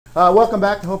Welcome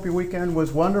back. I hope your weekend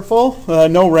was wonderful.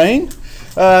 No rain.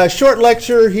 Short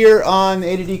lecture here on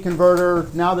ADC Converter.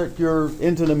 Now that you're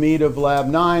into the meat of Lab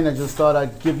 9, I just thought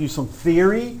I'd give you some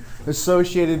theory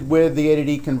associated with the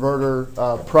ADC Converter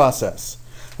process.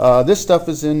 This stuff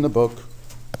is in the book,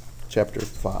 Chapter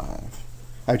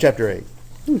 8.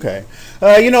 Okay.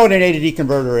 You know what an ADC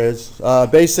converter is.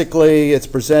 Basically, it's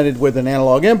presented with an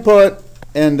analog input,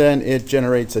 and then it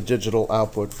generates a digital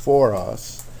output for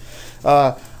us.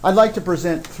 I'd like to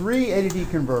present 3 ADC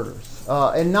converters,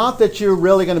 and not that you're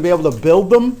really going to be able to build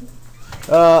them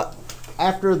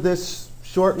after this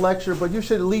short lecture, but you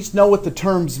should at least know what the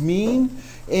terms mean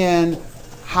and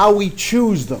how we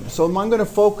choose them. So I'm going to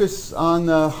focus on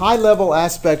the high-level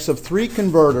aspects of 3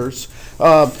 converters,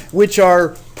 which are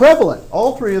prevalent.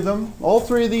 All 3 of them, all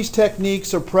 3 of these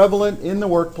techniques are prevalent in the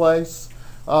workplace.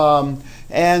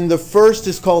 And the first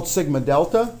is called sigma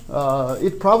delta.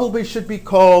 It probably should be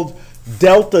called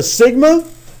delta sigma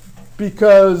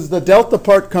because the delta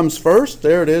part comes first.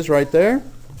 There it is right there.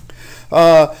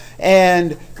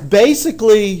 And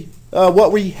basically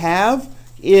what we have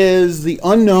is the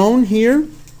unknown here.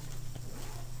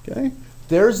 Okay,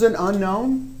 there's an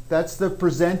unknown. That's the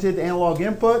presented analog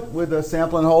input with a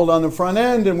sample and hold on the front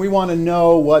end, and we want to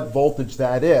know what voltage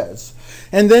that is.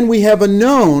 And then we have a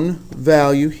known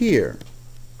value here.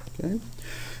 Okay,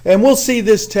 and we'll see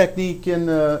this technique in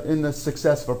the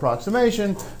successive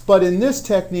approximation. But in this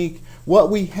technique,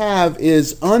 what we have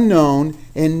is unknown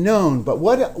and known. But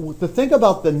the thing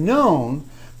about the known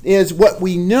is what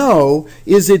we know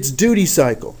is its duty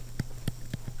cycle.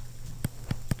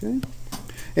 Okay.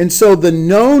 And so the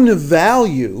known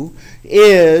value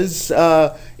is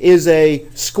a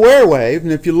square wave,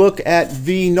 and if you look at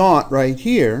V0 right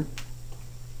here,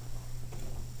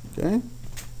 okay,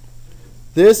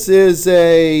 this is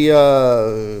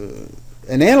an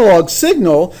analog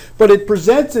signal, but it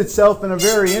presents itself in a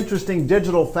very interesting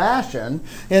digital fashion,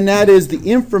 and that is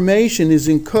the information is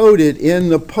encoded in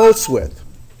the pulse width,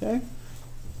 okay,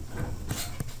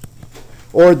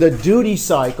 or the duty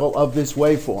cycle of this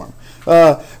waveform.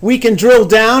 We can drill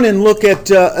down and look at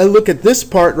this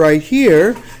part right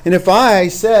here, and if I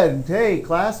said, hey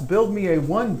class, build me a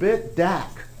 1-bit DAC,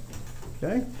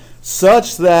 okay,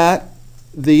 such that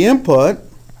the input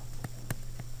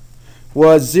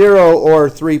was 0 or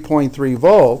 3.3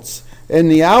 volts and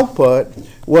the output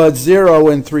was 0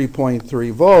 and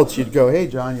 3.3 volts, you'd go, hey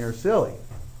John, you're silly.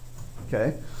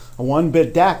 Okay, a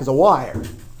 1-bit DAC is a wire.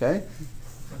 Okay,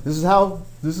 this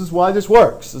is why this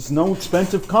works. There's no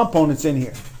expensive components in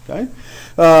here. Okay,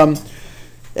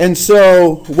 and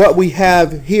so what we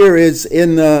have here is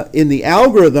in the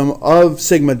algorithm of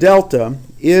sigma delta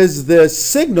is this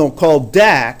signal called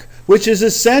DAC, which is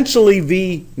essentially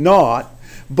V0,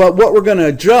 but what we're going to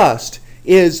adjust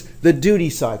is the duty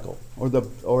cycle or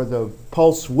the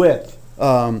pulse width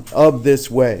of this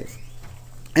wave,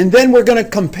 and then we're going to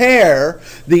compare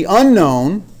the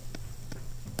unknown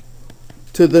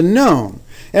to the known.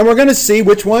 And we're going to see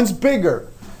which one's bigger.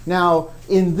 Now,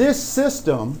 in this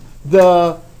system,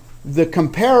 the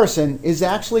comparison is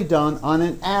actually done on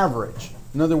an average.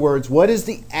 In other words, what is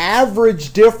the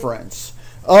average difference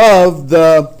of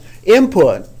the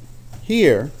input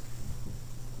here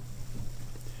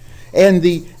and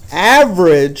the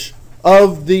average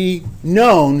of the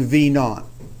known V0?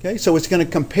 Okay, so it's going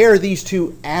to compare these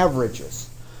two averages.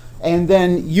 And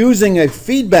then using a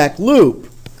feedback loop,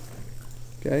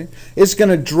 okay, it's going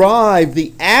to drive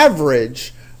the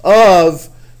average of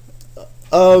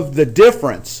the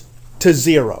difference to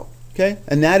 0. Okay,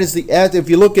 and that is if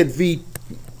you look at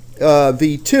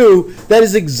V2, that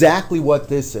is exactly what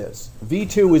this is.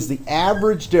 V2 is the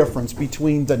average difference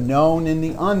between the known and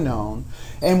the unknown.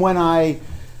 And when I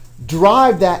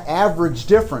drive that average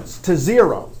difference to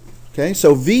 0, okay,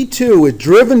 so V2 is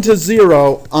driven to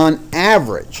 0 on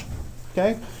average.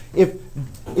 Okay, if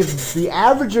the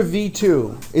average of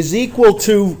V2 is equal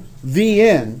to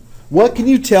Vin, what can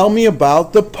you tell me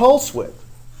about the pulse width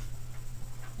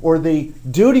or the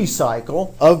duty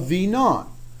cycle of V0?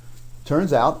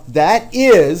 Turns out that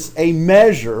is a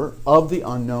measure of the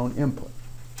unknown input.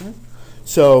 Okay?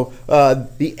 So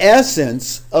the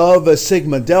essence of a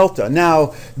sigma delta.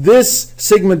 Now, this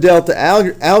sigma delta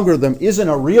algorithm isn't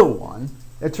a real one.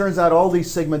 It turns out all these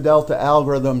sigma delta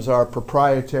algorithms are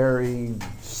proprietary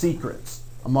secrets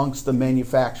amongst the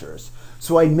manufacturers.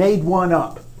 So I made one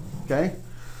up, okay?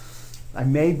 I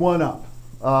made one up.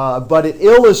 But it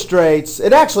illustrates,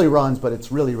 it actually runs, but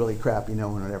it's really, really crappy. No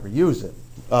one would ever use it.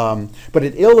 But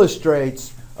it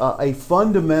illustrates the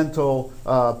fundamental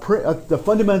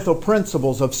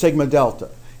principles of sigma delta.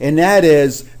 And that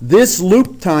is this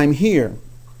loop time here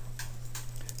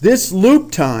this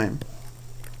loop time,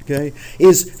 okay,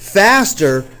 is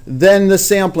faster than the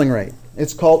sampling rate.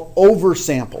 It's called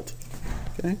oversampled.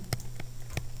 Okay?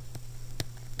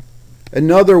 In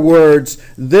other words,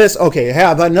 this, okay, I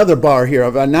have another bar here.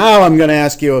 Now I'm going to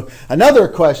ask you another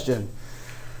question.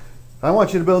 I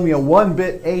want you to build me a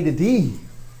 1-bit A to D.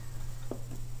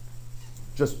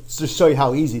 Just to show you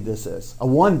how easy this is. A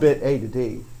 1-bit A to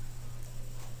D.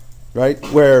 Right?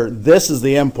 Where this is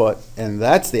the input and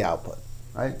that's the output.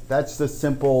 Right? That's the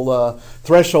simple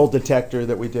threshold detector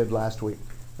that we did last week.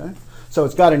 Okay? So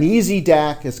it's got an easy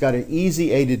DAC, it's got an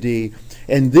easy A to D,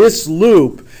 and this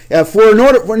loop, in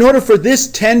order for this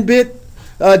 10-bit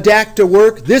DAC to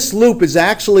work, this loop is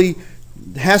actually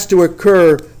has to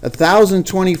occur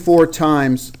 1,024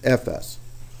 times FS.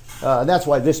 That's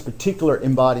why this particular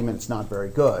embodiment is not very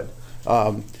good.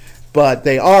 But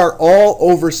they are all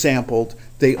oversampled.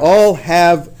 They all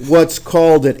have what's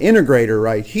called an integrator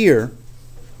right here.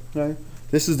 Okay?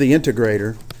 This is the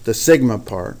integrator, the sigma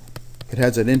part. It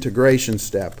has an integration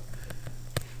step.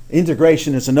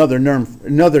 Integration is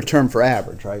another term for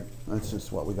average, right? That's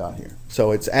just what we got here.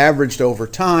 So it's averaged over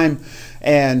time,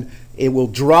 and it will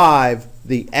drive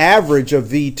the average of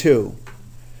V2,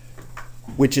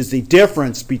 which is the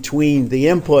difference between the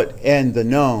input and the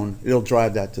known. It'll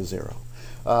drive that to 0.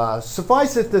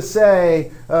 Suffice it to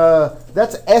say,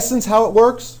 that's essence how it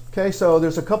works. Okay, so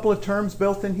there's a couple of terms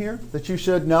built in here that you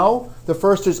should know. The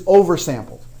first is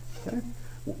oversampled. Okay,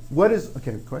 what is,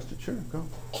 okay, question, sure, go.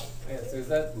 Yeah, so is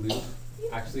that loop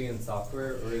actually in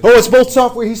software? Or is it's both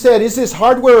software. He said, is this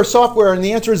hardware or software? And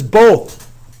the answer is both.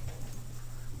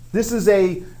 This is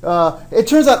a, it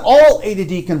turns out all A to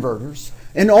D converters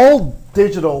and all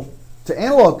digital to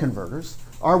analog converters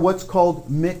are what's called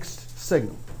mixed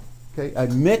signal. Okay? A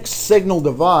mixed signal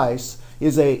device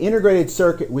is an integrated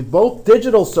circuit with both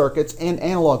digital circuits and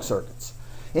analog circuits.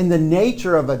 And the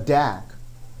nature of a DAC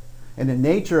and the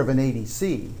nature of an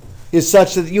ADC is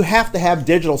such that you have to have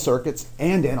digital circuits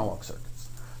and analog circuits.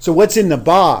 So what's in the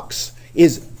box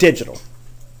is digital.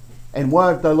 And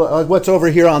what's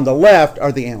over here on the left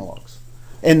are the analogs.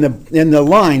 And the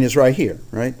line is right here,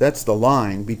 right? That's the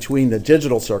line between the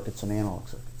digital circuits and analog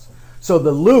circuits. So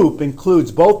the loop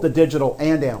includes both the digital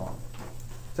and analog.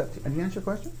 Did you answer your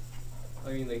question?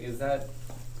 I mean, like, is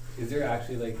there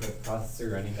actually like a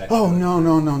processor running that? Oh,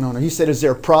 no. He said, is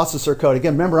there processor code?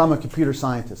 Again, remember, I'm a computer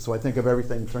scientist, so I think of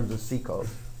everything in terms of C code.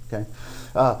 Okay.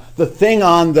 The thing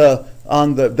on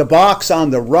the box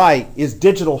on the right is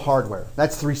digital hardware.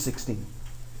 That's 316.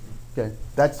 Okay.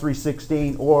 That's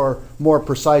 316, or more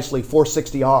precisely,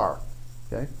 460R.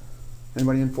 Okay.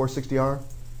 Anybody in 460R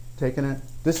taking it?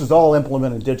 This is all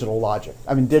implemented digital logic.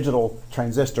 I mean, digital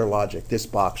transistor logic. This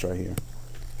box right here.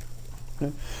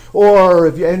 Okay. Or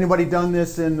if anybody done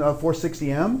this in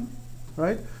 460M,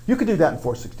 right? You could do that in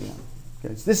 460M.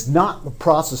 Okay. So this is not a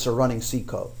processor running C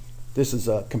code. This is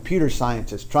a computer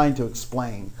scientist trying to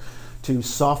explain to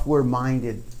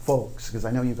software-minded folks, because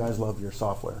I know you guys love your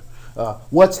software,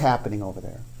 what's happening over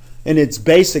there. And it's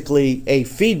basically a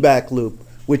feedback loop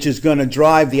which is going to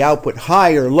drive the output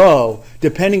high or low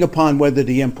depending upon whether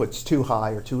the input's too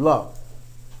high or too low,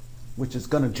 which is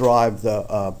going to drive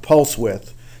the pulse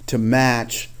width to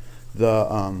match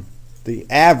the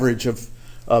average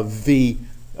of V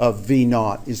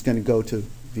naught is going to go to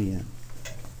Vn.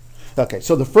 Okay,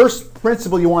 so the first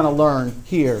principle you want to learn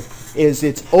here is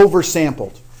it's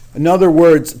oversampled. In other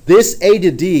words, this A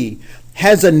to D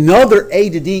has another A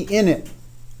to D in it.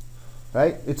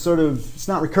 Right? It's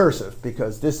not recursive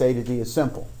because this A to D is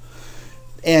simple.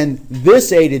 And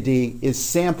this A to D is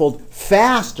sampled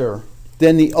faster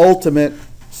than the ultimate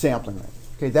sampling rate.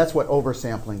 Okay, that's what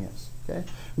oversampling is. Okay?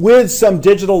 With some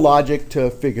digital logic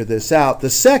to figure this out. The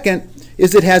second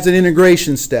is it has an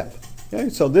integration step. Okay,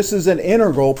 so this is an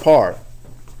integral part.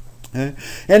 Okay?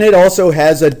 And it also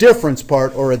has a difference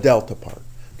part or a delta part.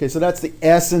 Okay, so that's the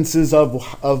essences of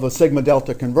a sigma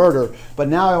delta converter. But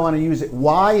now I want to use it.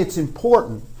 Why it's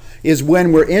important is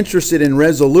when we're interested in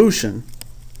resolution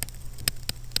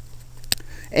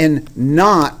and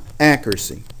not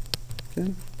accuracy.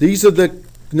 Okay? These are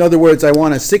in other words, I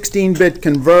want a 16-bit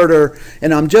converter,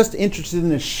 and I'm just interested in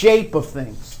the shape of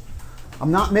things. I'm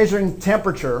not measuring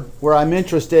temperature, where I'm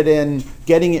interested in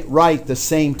getting it right the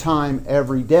same time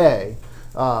every day.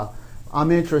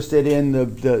 I'm interested in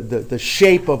the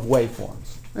shape of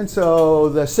waveforms. And so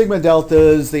the sigma delta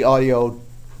is the audio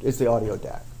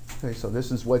DAC. Okay, so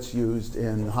this is what's used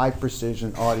in high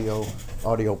precision audio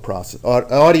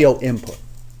input.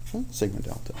 Okay, sigma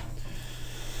delta.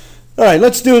 All right,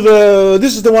 let's do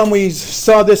this is the one we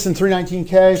saw this in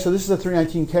 319K. So this is a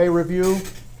 319K review.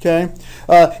 Okay,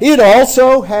 it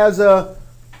also has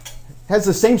has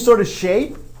the same sort of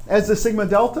shape as the sigma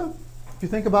delta, if you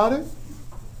think about it.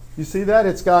 You see that?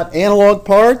 It's got analog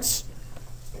parts,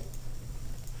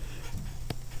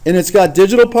 and it's got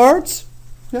digital parts,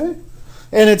 okay?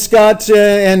 And it's got,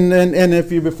 and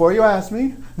if you, before you ask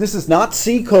me, this is not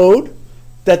C code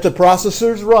that the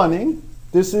processor's running.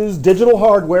 This is digital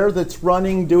hardware that's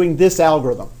running, doing this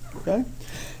algorithm, okay?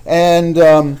 And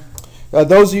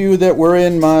those of you that were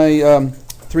in my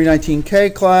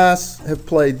 319K class have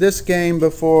played this game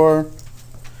before,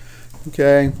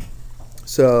 okay?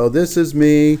 So this is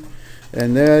me,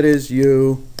 and that is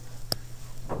you.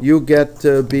 You get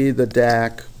to be the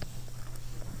DAC.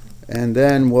 And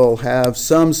then we'll have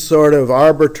some sort of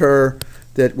arbiter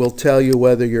that will tell you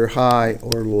whether you're high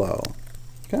or low.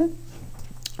 Okay?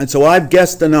 And so I've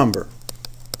guessed a number.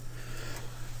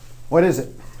 What is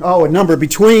it? Oh, a number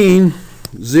between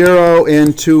 0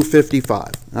 and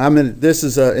 255. This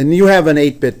is and you have an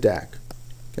 8-bit DAC.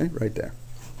 Okay, right there.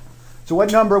 So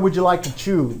what number would you like to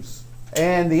choose?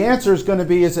 And the answer is going to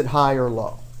be, is it high or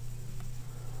low?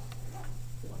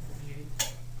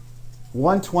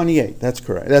 128, that's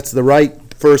correct. That's the right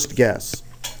first guess.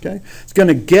 Okay, it's going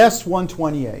to guess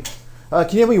 128. Can you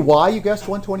tell me why you guessed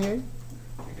 128?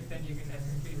 Because then you can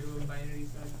essentially do a binary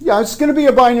search. Yeah, it's going to be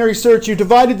a binary search. You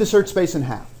divided the search space in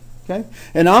half. Okay,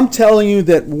 and I'm telling you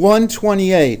that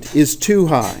 128 is too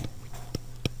high.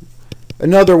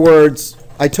 In other words,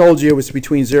 I told you it was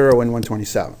between 0 and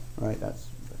 127. Right? That's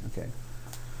okay.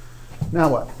 Now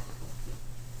what?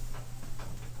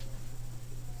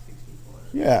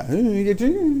 Yeah,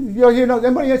 you know,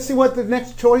 anybody see what the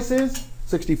next choice is?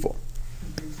 64.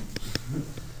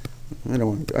 I don't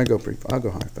want. I go pretty. I'll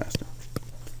go high faster.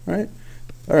 All right,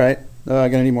 all right.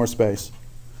 I'm gonna need more space.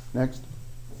 Next,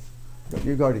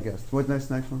 you've already guessed. What's next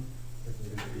one?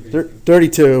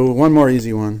 32. One more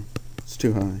easy one. It's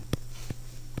too high.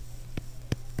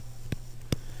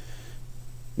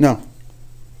 No,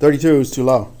 32 is too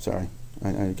low. Sorry,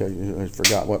 I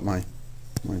forgot what my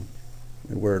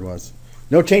word was.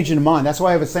 No changing of mind. That's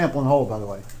why I have a sample and hold, by the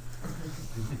way.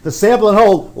 The sample and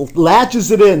hold latches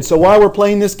it in. So while we're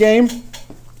playing this game, you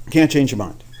can't change your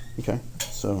mind. Okay?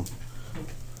 So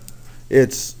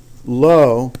it's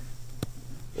low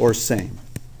or same.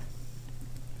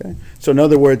 Okay? So in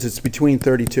other words, it's between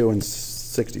 32 and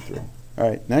 63. All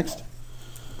right, next.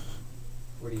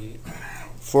 48.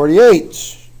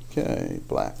 48. Okay,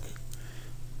 black.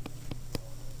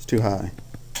 It's too high.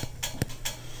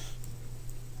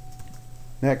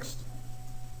 Next.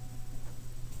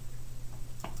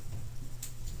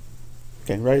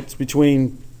 Okay, right? It's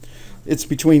between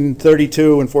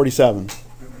 32 and 47.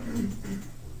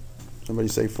 Somebody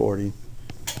say 40.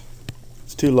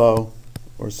 It's too low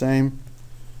or same.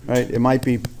 Right? It might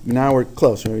be, now we're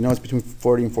close. We know it's between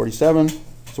 40 and 47. So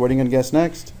what are you going to guess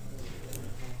next?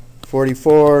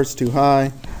 44 is too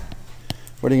high.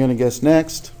 What are you going to guess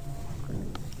next?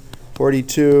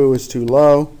 42 is too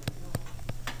low.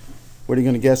 What are you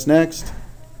going to guess next?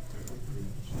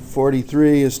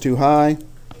 43 is too high.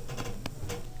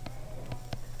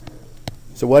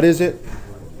 So what is it?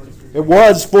 It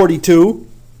was 42,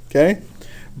 okay?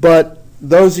 But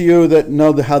those of you that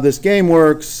know how this game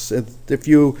works, if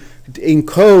you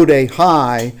encode a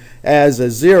high as a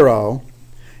 0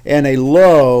 and a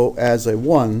low as a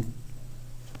 1,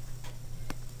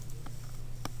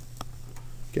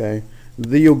 okay,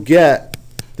 you'll get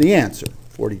the answer,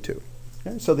 42.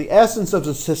 Okay, so the essence of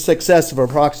the successive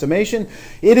approximation,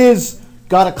 it is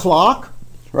got a clock,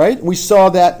 right? We saw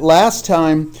that last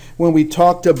time when we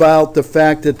talked about the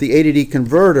fact that the ADC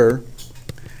converter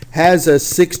has a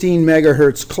 16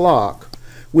 megahertz clock,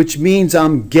 which means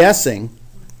I'm guessing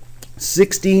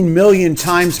 16 million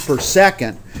times per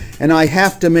second, and I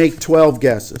have to make 12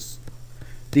 guesses.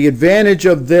 The advantage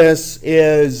of this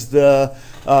is the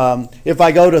if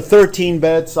I go to 13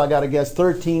 bits, I got to guess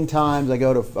 13 times.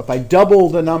 If I double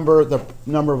the number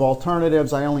of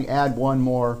alternatives, I only add one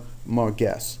more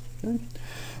guess. Okay?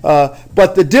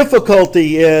 But the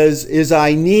difficulty is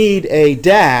I need a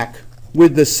DAC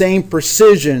with the same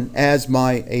precision as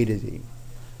my ADC.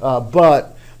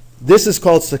 But this is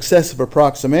called successive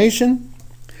approximation,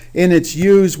 and it's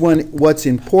used when what's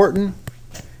important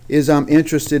is I'm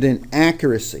interested in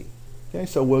accuracy. Okay,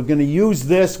 so we're going to use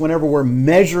this whenever we're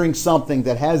measuring something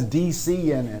that has DC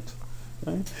in it.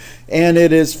 Okay? And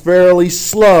it is fairly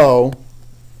slow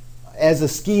as a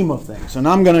scheme of things. And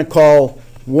I'm going to call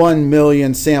 1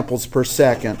 million samples per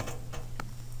second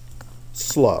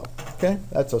slow. Okay,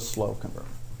 that's a slow converter.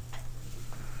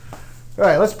 All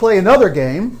right, let's play another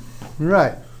game. All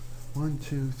right, 1,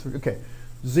 2, 3. Okay,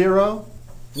 0,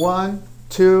 1,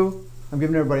 2. I'm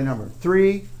giving everybody a number.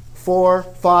 3, 4,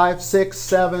 5, 6,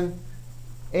 7,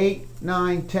 8,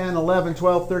 9, 10, 11,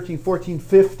 12, 13, 14,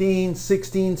 15,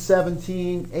 16,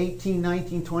 17, 18,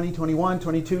 19, 20, 21,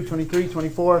 22, 23,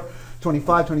 24,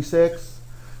 25, 26,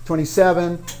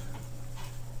 27,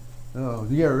 oh,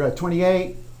 you're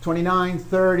 28, 29,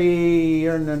 30,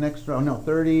 you're in the next row, no,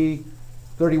 30,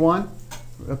 31,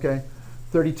 okay,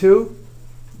 32,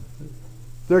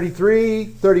 33,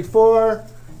 34,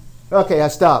 okay, I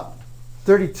stop.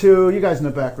 32, you guys in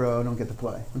the back row don't get to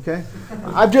play, okay?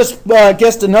 I've just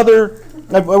guessed another,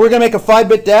 we're going to make a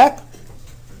 5-bit DAC,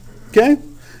 okay?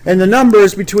 And the number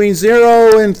is between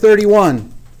 0 and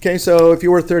 31, okay? So if you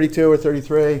were 32 or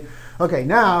 33, okay,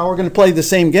 now we're going to play the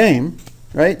same game,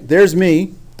 right? There's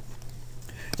me,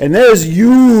 and there's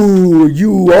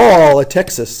you all, a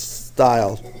Texas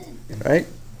style, right?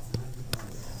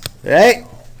 Right?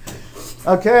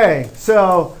 Okay,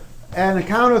 so, and the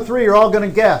count of 3, you're all going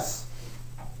to guess.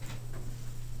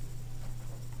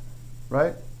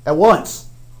 Right? At once.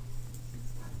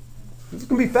 This is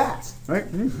going to be fast, right?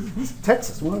 This is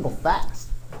Texas. We want to go fast.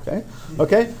 Okay?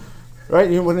 Okay?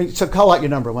 Right? So call out your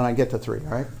number when I get to 3,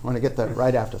 right? When I get to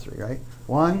right after 3, right?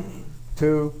 1,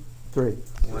 2, 3.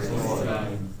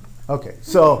 Okay,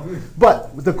 so,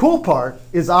 but the cool part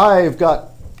is I've got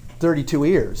 32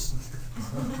 ears,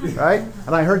 right?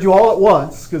 And I heard you all at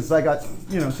once because I got,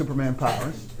 Superman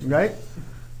powers, right?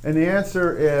 And the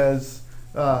answer is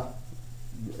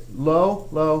low,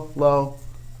 low, low,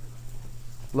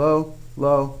 low,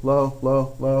 low, low,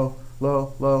 low, low,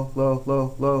 low, low, low,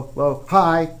 low, low, low,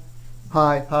 high,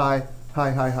 high, high,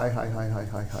 high, high, high, high, high, high,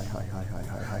 high, high, high, high,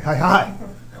 high, high, high, high,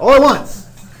 all at once.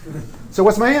 So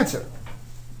what's my answer?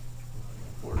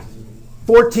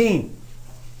 14.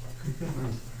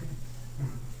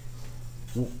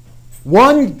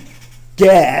 One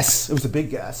guess, it was a big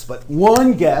guess, but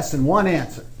one guess and one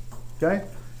answer. Okay?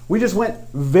 We just went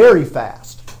very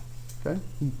fast. Okay?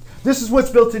 This is what's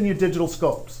built in your digital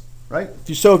scopes, right?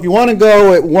 So if you want to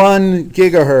go at 1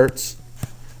 gigahertz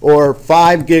or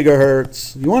 5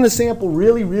 gigahertz, you want to sample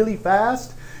really, really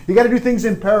fast, you got to do things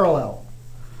in parallel.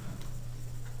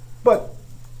 But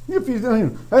if it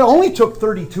only took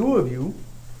 32 of you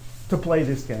to play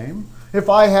this game. If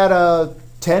I had a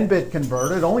 10-bit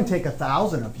converter, it'd only take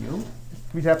 1,000 of you.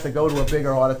 We'd have to go to a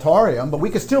bigger auditorium, but we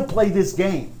could still play this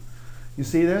game. You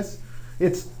see this?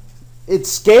 It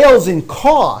scales in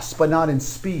cost, but not in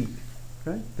speed.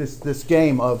 Okay? This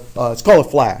game of, it's called a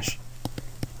flash.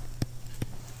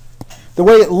 The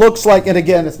way it looks like, and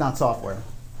again, it's not software.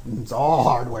 It's all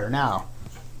hardware now.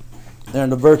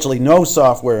 There's virtually no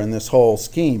software in this whole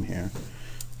scheme here.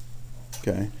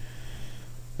 Okay.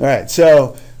 All right,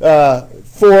 so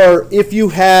for if you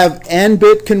have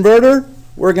n-bit converter,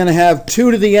 we're going to have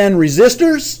 2 to the n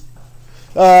resistors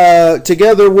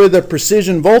together with a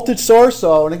precision voltage source.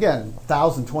 So, and again,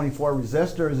 1,024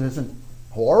 resistors isn't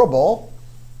horrible.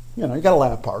 You got a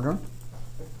lab partner.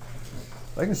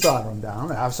 They can solder them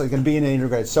down. Obviously, it's going to be in an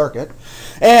integrated circuit.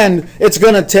 And it's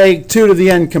going to take 2 to the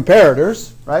n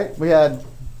comparators, right? We had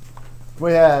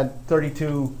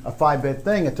 32, a 5-bit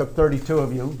thing. It took 32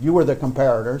 of you. You were the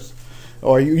comparators,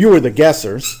 or you were the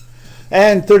guessers.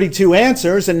 And 32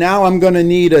 answers, and now I'm going to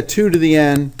need a 2 to the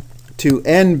n to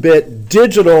n-bit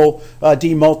digital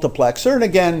demultiplexer. And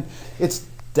again,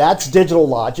 that's digital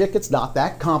logic. It's not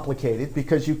that complicated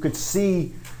because you could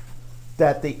see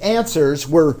that the answers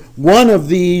were one of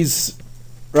these,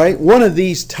 right? One of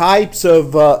these types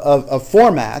of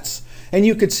formats, and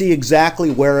you could see exactly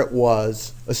where it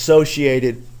was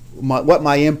associated, what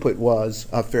my input was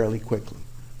fairly quickly.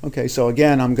 Okay, so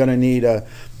again, I'm going to need a,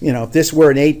 if this were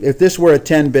a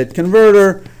 10-bit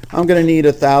converter, I'm going to need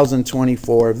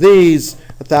 1,024 of these,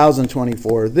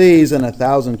 1,024 of these, and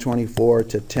 1,024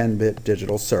 to 10-bit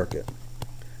digital circuit.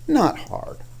 Not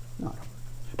hard,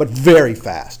 but very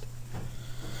fast.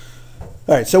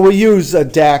 All right, so we'll use a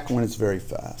DAC when it's very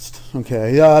fast.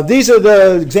 Okay, these are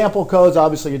the example codes.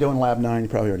 Obviously, you're doing Lab 9. You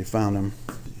probably already found them.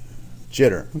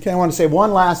 Jitter. Okay, I want to say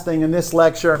one last thing in this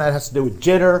lecture, and that has to do with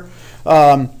jitter.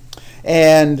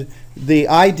 And the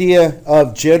idea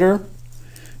of jitter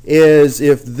is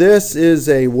if this is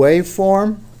a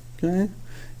waveform, okay,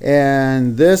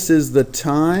 and this is the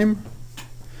time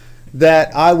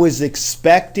that I was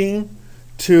expecting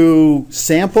to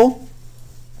sample,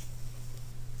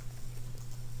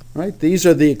 right? These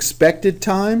are the expected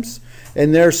times,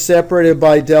 and they're separated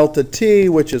by delta t,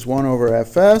 which is 1 over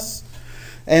fs.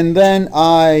 And then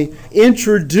I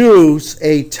introduce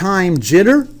a time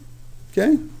jitter,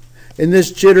 okay? And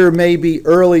this jitter may be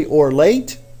early or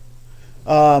late.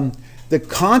 The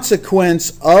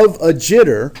consequence of a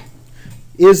jitter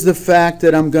is the fact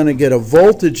that I'm going to get a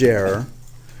voltage error,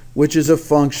 which is a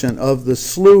function of the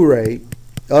slew rate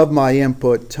of my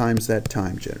input times that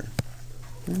time jitter.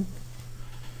 Okay.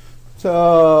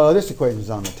 So this equation is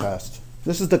on the test.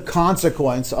 This is the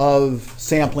consequence of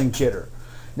sampling jitter.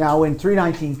 Now in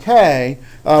 319K,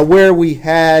 where we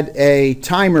had a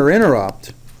timer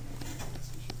interrupt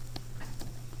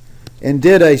and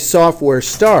did a software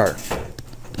start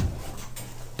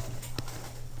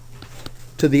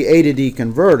to the A to D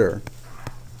converter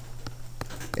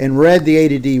and read the A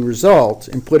to D result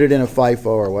and put it in a FIFO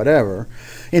or whatever,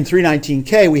 in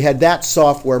 319K we had that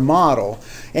software model,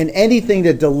 and anything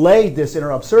that delayed this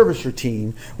interrupt service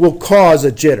routine will cause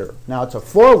a jitter. Now it's a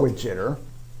forward jitter,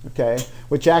 okay,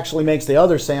 which actually makes the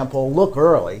other sample look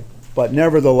early, but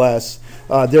nevertheless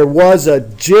there was a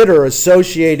jitter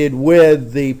associated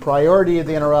with the priority of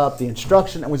the interrupt, the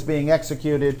instruction that was being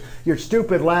executed, your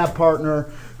stupid lab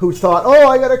partner who thought, oh,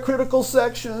 I got a critical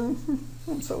section.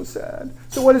 I'm so sad.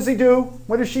 So what does he do?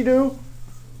 What does she do?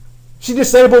 She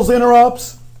disables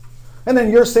interrupts, and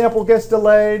then your sample gets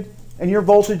delayed, and your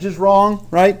voltage is wrong,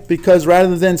 right? Because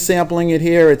rather than sampling it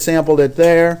here, it sampled it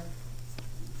there.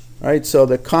 Right? So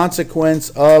the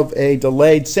consequence of a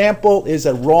delayed sample is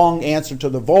a wrong answer to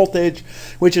the voltage,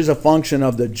 which is a function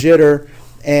of the jitter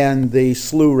and the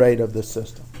slew rate of the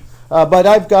system. But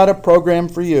I've got a program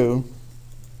for you,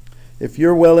 if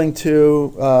you're willing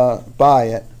to buy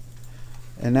it,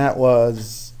 and that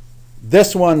was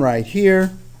this one right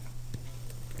here.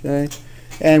 Okay?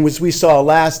 And as we saw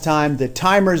last time, the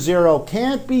timer 0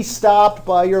 can't be stopped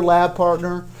by your lab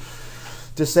partner.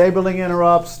 Disabling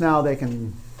interrupts, now they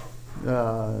can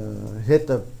hit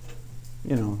the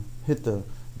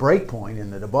break point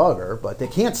in the debugger, but they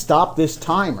can't stop this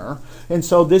timer. And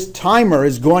so this timer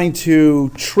is going to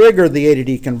trigger the A to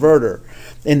D converter.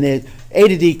 And the A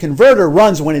to D converter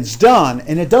runs when it's done,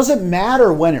 and it doesn't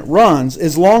matter when it runs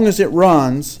as long as it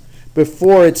runs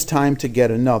before it's time to get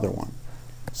another one.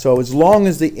 So as long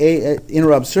as the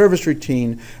interrupt service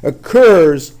routine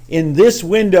occurs in this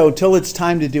window till it's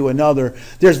time to do another,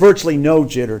 there's virtually no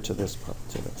jitter to this.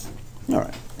 All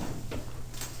right.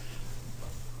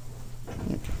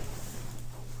 Okay.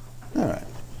 All right.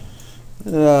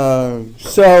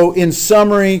 So in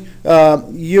summary,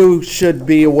 you should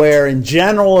be aware in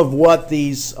general of what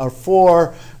these are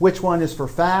for. Which one is for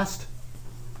fast?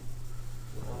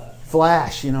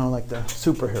 Flash, you know, like the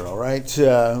superhero, right?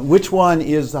 Which one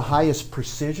is the highest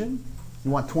precision?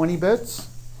 You want 20 bits?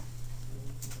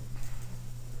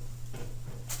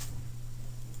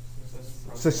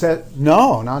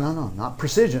 No, not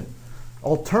precision.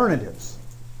 Alternatives.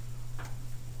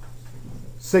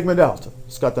 Sigma delta.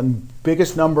 It's got the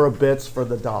biggest number of bits for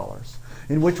the dollars.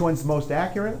 And which one's most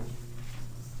accurate?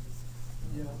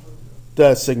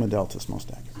 The sigma delta is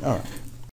most accurate. All right.